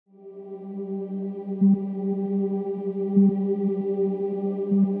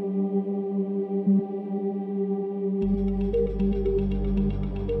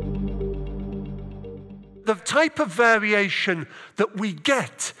type of variation that we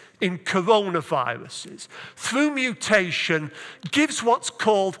get in coronaviruses through mutation gives what's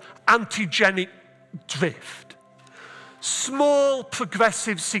called antigenic drift. Small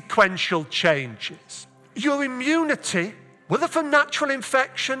progressive sequential changes. Your immunity, whether from natural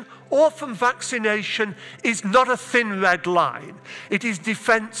infection or from vaccination, is not a thin red line. It is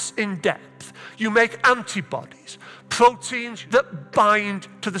defense in depth. You make antibodies, proteins that bind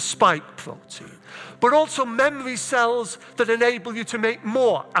to the spike protein, but also memory cells that enable you to make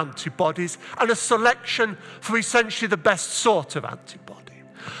more antibodies and a selection for essentially the best sort of antibody.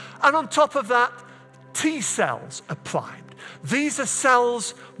 And on top of that, T cells are primed. These are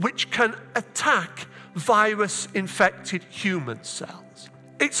cells which can attack virus-infected human cells.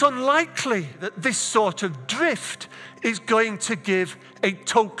 It's unlikely that this sort of drift is going to give a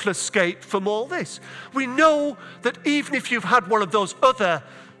total escape from all this. We know that even if you've had one of those other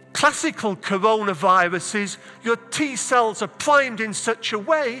classical coronaviruses, your T cells are primed in such a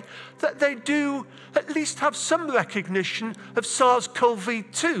way that they do at least have some recognition of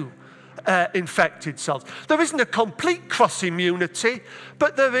SARS-CoV-2 infected cells. There isn't a complete cross-immunity,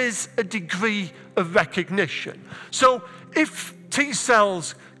 but there is a degree of recognition. So if T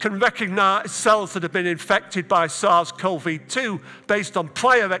cells can recognize cells that have been infected by SARS-CoV-2 based on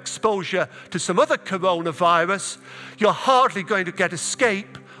prior exposure to some other coronavirus, you're hardly going to get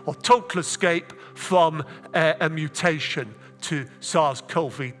escape or total escape from a mutation to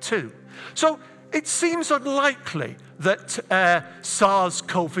SARS-CoV-2. So it seems unlikely that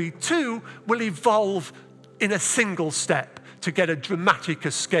SARS-CoV-2 will evolve in a single step to get a dramatic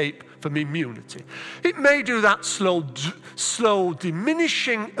escape from immunity. It may do that slow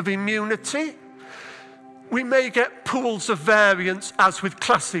diminishing of immunity. We may get pools of variants as with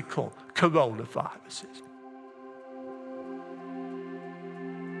classical coronaviruses.